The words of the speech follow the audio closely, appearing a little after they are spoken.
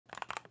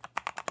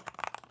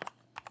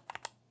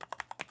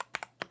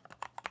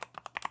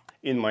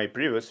In my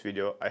previous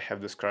video I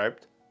have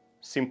described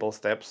simple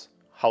steps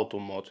how to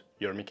mod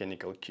your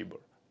mechanical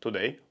keyboard.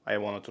 Today I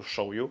wanted to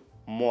show you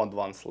more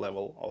advanced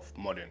level of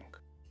modding.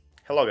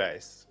 Hello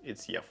guys,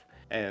 it's Yev,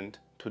 and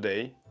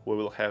today we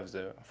will have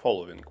the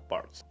following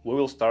parts. We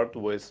will start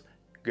with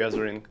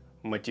gathering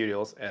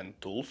materials and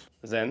tools.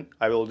 Then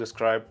I will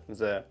describe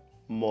the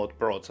mod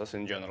process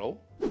in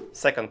general.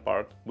 Second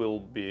part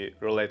will be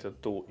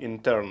related to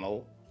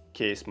internal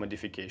case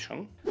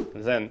modification.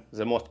 Then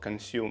the most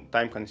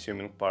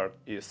time-consuming part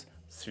is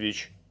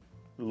switch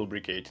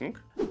lubricating.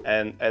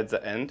 And at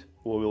the end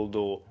we will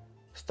do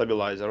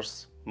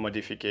stabilizers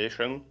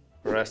modification,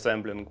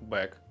 reassembling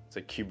back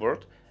the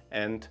keyboard,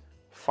 and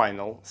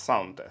final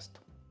sound test.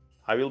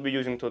 I will be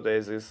using today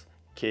this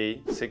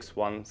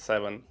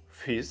K617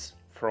 Fizz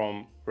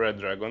from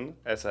Redragon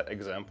as an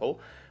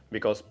example,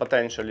 because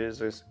potentially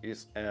this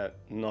is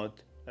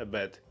not a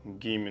bad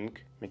gaming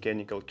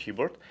mechanical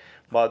keyboard,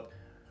 but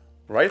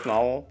right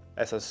now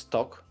as a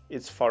stock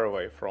it's far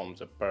away from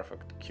the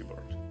perfect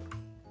keyboard.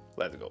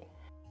 Let's go.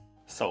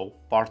 So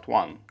part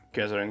 1,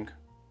 gathering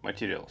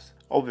materials.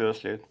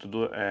 Obviously, to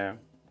do an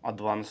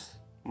advanced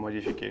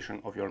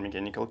modification of your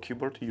mechanical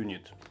keyboard you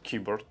need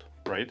keyboard,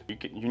 right?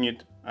 You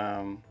need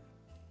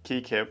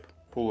keycap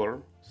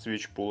puller,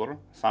 switch puller,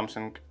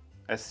 something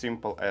as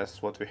simple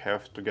as what we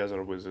have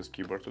together with this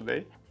keyboard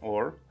today,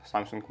 or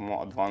something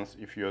more advanced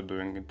if you are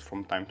doing it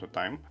from time to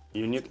time.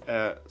 You need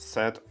a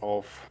set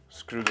of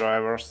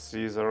screwdrivers,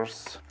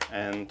 scissors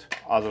and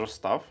other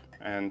stuff,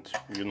 and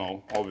you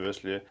know,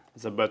 obviously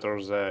the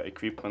better the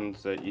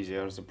equipment, the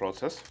easier the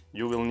process.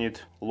 You will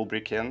need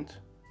lubricant,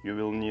 you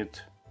will need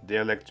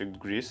dielectric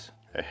grease,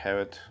 I have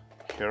it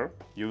here.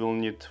 You will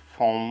need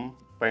foam,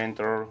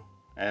 painter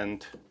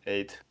and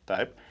 8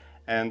 type,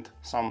 and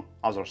some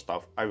other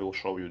stuff I will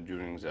show you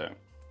during the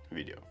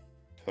video.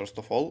 First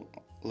of all,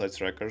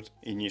 let's record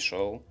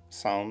initial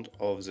sound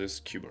of this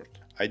keyboard.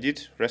 I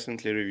did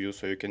recently review,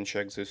 so you can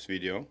check this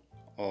video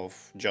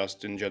of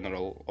just in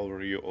general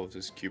overview of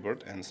this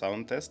keyboard and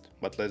sound test,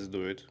 but let's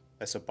do it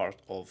as a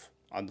part of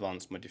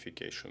advanced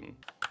modification.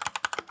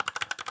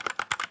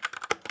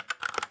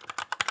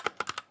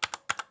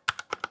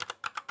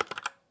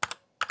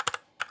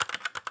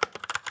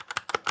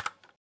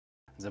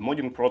 The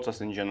modding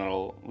process in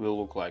general will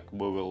look like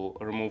we will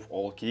remove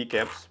all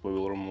keycaps, we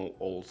will remove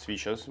all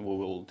switches, we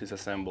will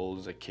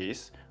disassemble the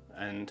case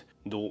and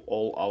do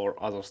all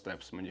our other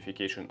steps: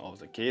 modification of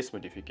the case,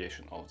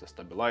 modification of the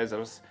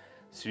stabilizers,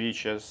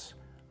 switches,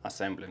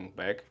 assembling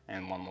back,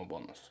 and one more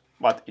bonus.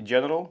 But in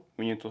general,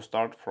 we need to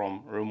start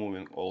from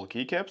removing all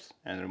keycaps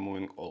and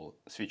removing all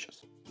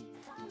switches.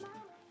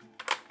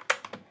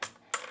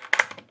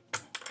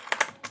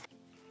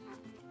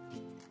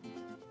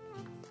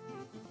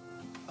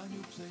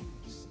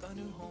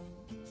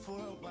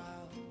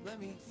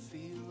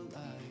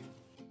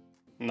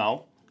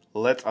 Now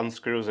let's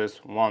unscrew this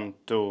 1,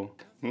 2,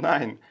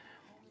 9,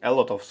 a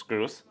lot of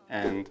screws,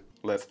 and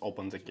let's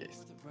open the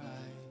case.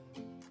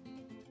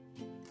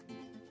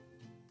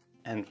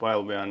 And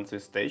while we're on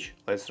this stage,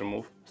 let's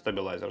remove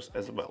stabilizers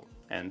as well.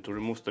 And to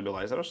remove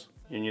stabilizers,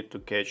 you need to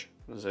catch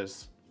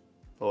this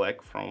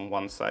leg from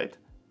one side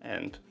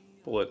and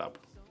pull it up.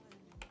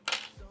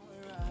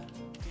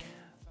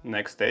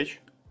 Next stage,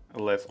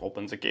 let's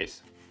open the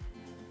case.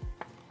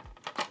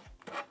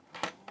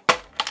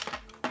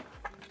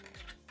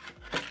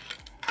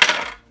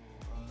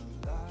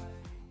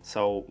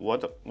 So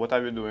what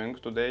are we doing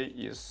today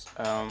is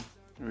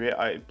we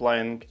are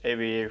applying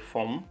AVA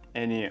foam,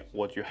 any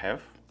what you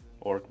have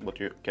or what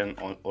you can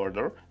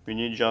order. We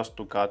need just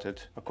to cut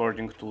it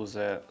according to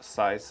the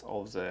size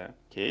of the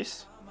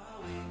case.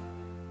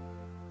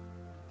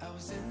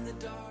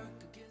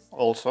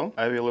 Also,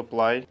 I will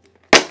apply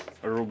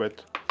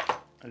rubbed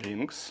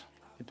rings.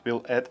 It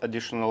will add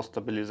additional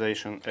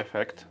stabilization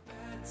effect.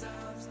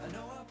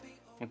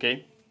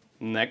 Okay,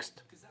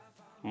 next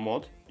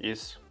mod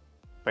is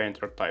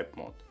painter type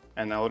mode,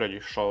 and I already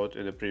showed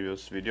in the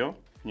previous video.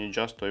 You need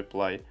just to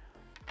apply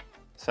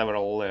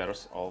several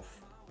layers of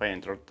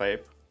painter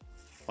type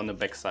on the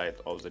back side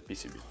of the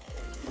PCB.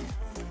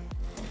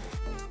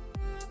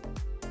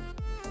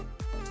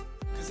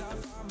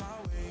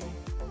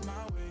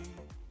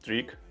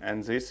 Trick,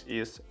 and this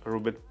is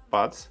rubbed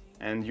pads,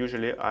 and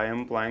usually I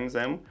am applying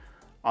them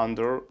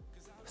under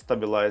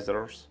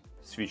stabilizers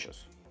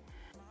switches.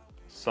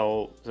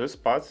 So these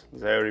pads,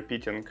 they are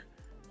repeating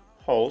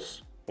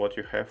holes what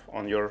you have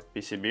on your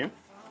PCB,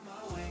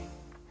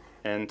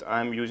 and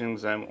I'm using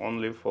them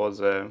only for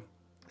the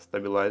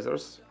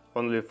stabilizers,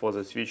 only for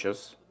the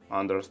switches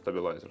under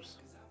stabilizers.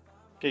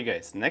 Okay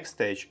guys, next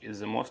stage is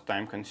the most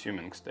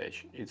time-consuming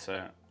stage. It's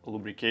a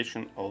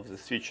lubrication of the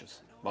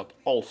switches, but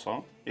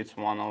also it's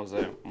one of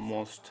the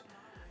most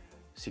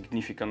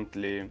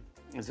significantly,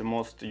 the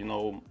most, you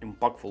know,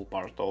 impactful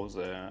part of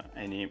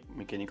any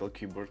mechanical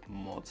keyboard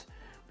mods,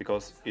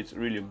 because it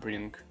really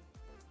brings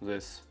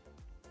this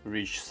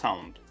rich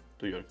sound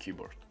to your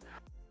keyboard.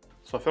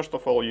 So first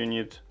of all, you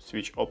need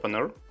switch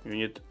opener. You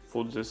need to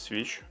put the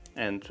switch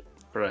and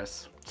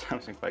press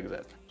something like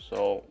that.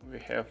 So we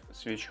have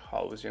switch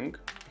housing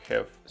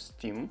have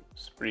stem,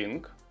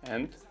 spring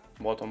and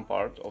bottom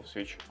part of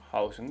switch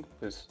housing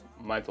with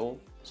metal.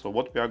 So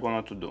what we are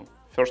gonna to do?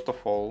 First of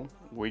all,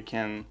 we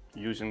can,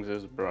 using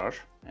this brush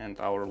and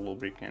our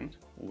lubricant,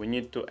 we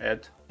need to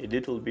add a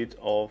little bit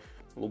of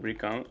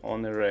lubricant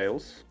on the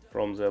rails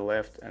from the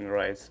left and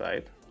right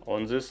side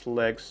on these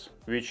legs,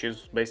 which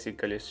is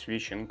basically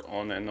switching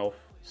on and off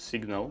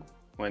signal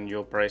when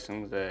you're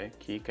pressing the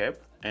keycap,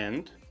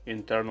 and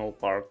internal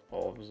part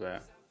of the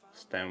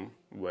stem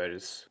where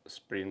is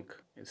spring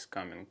is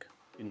coming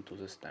into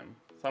the stem,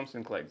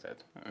 something like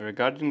that.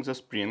 Regarding the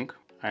spring,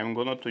 I'm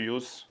gonna to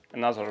use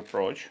another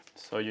approach.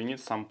 So you need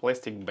some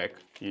plastic bag.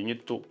 You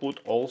need to put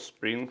all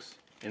springs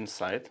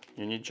inside.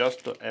 You need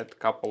just to add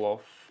couple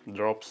of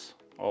drops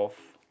of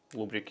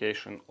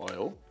lubrication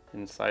oil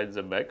inside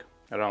the bag,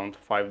 around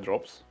 5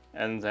 drops,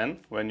 and then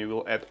when you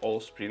will add all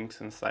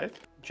springs inside,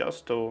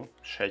 just to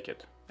shake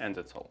it, and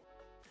that's all.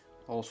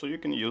 Also, you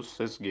can use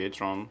this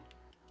Gatron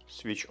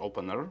switch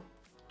opener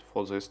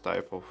for this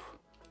type of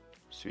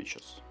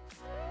switches.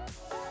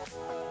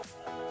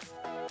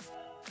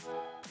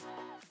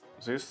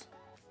 This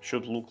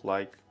should look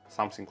like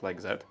something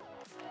like that.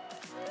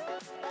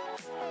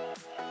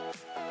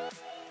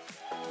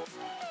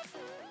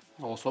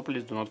 Also,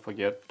 please do not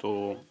forget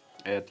to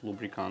add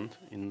lubricant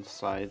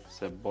inside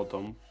the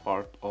bottom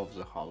part of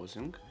the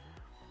housing,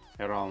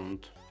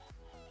 around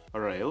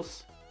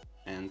rails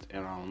and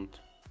around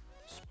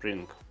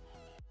spring.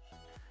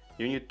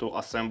 You need to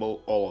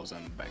assemble all of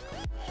them back.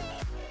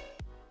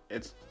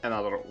 It's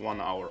another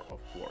 1 hour of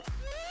work.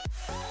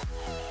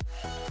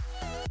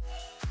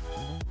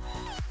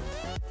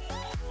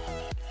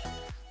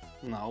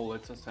 Now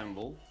let's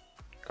assemble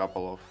a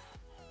couple of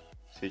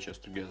switches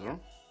together.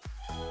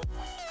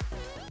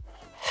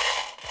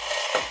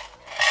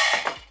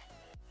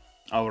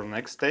 Our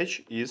next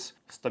stage is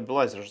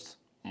stabilizers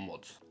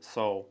mods.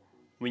 So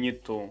we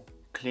need to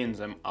clean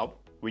them up,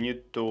 we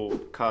need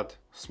to cut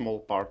small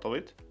part of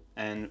it,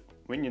 and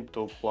we need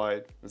to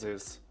apply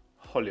this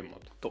Holy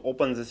mod. To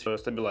open this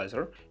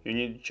stabilizer, you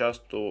need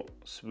just to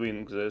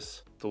swing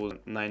this to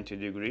 90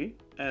 degrees,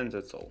 and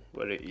that's all,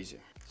 very easy.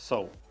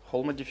 So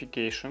whole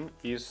modification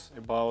is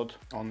about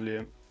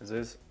only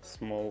this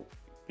small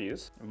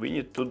piece. We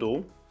need to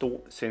do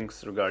 2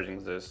 things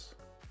regarding this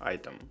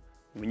item.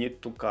 We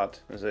need to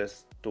cut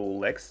these 2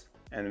 legs,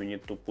 and we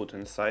need to put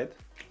inside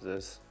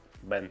this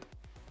band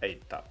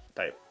 8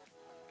 type.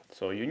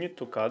 So you need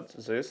to cut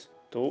these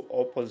 2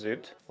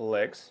 opposite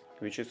legs,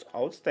 which is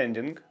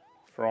outstanding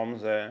from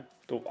the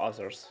 2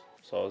 others.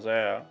 So they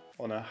are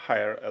on a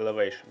higher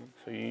elevation,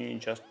 so you need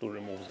just to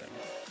remove them.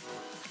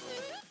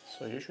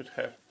 So you should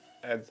have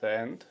at the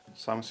end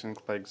something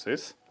like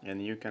this, and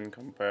you can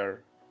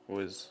compare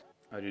with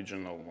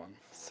original one.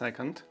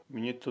 Second,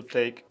 we need to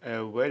take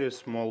a very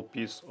small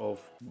piece of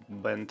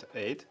band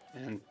 8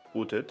 and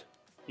put it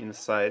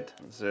inside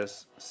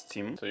this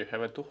stem. So you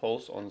have 2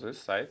 holes on this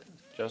side,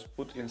 just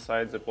put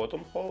inside the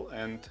bottom hole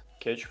and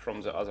catch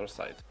from the other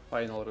side.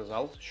 Final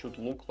result should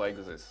look like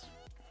this,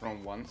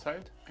 from one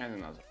side and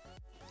another.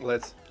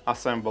 Let's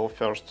assemble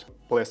first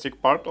plastic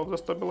part of the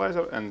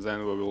stabilizer, and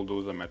then we will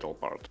do the metal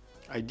part.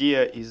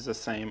 Idea is the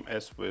same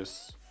as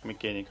with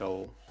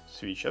mechanical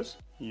switches.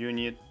 You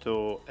need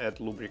to add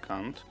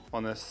lubricant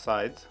on the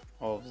side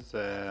of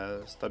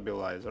the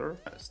stabilizer,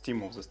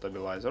 stem of the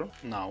stabilizer.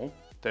 Now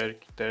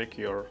take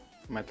your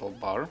metal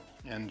bar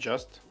and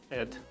just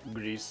add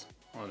grease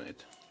on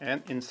it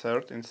and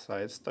insert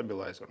inside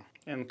stabilizer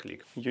and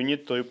click. You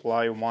need to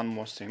apply one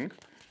more thing,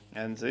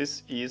 and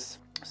this is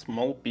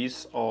small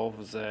piece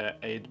of the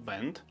 8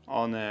 band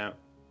on a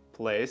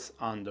place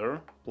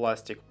under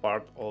plastic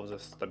part of the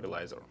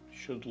stabilizer.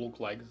 Should look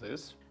like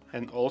this.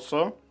 And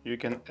also you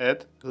can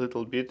add a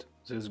little bit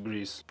this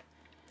grease.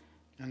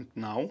 And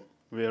now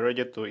we are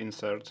ready to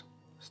insert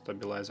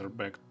stabilizer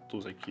back to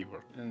the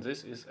keyboard. And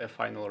this is a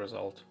final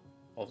result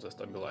of the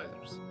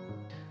stabilizers.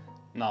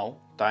 Now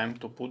time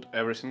to put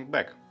everything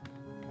back.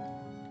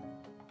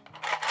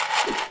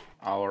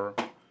 Our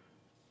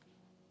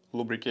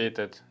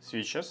lubricated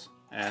switches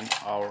and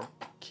our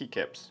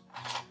keycaps.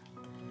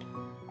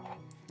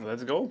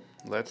 Let's go.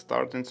 Let's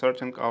start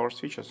inserting our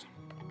switches.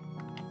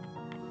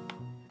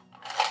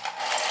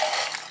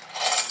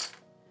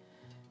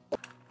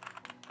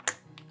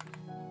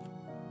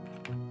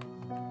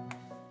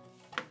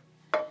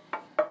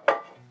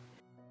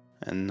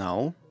 And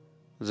now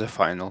the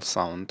final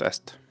sound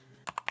test.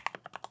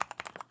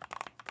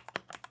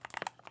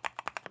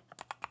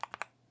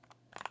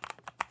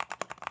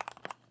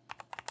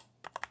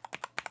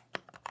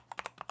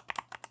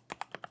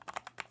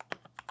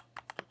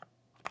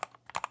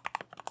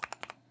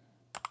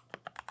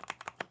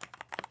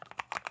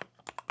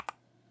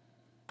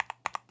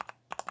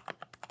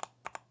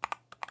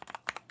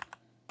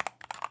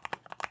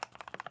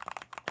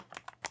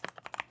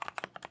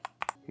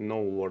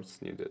 No words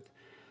needed.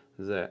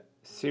 The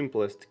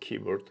simplest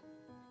keyboard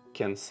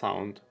can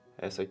sound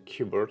as a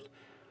keyboard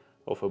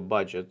of a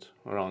budget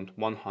around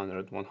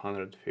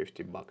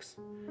 100–150 bucks,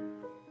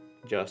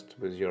 just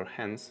with your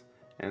hands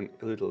and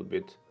a little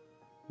bit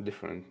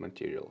different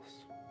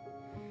materials.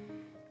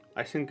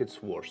 I think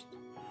it's worth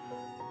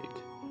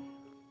it.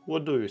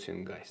 What do you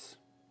think, guys?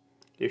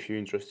 If you're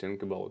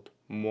interested about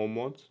more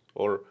mods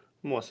or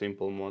more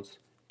simple mods,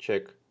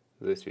 check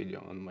this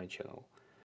video on my channel.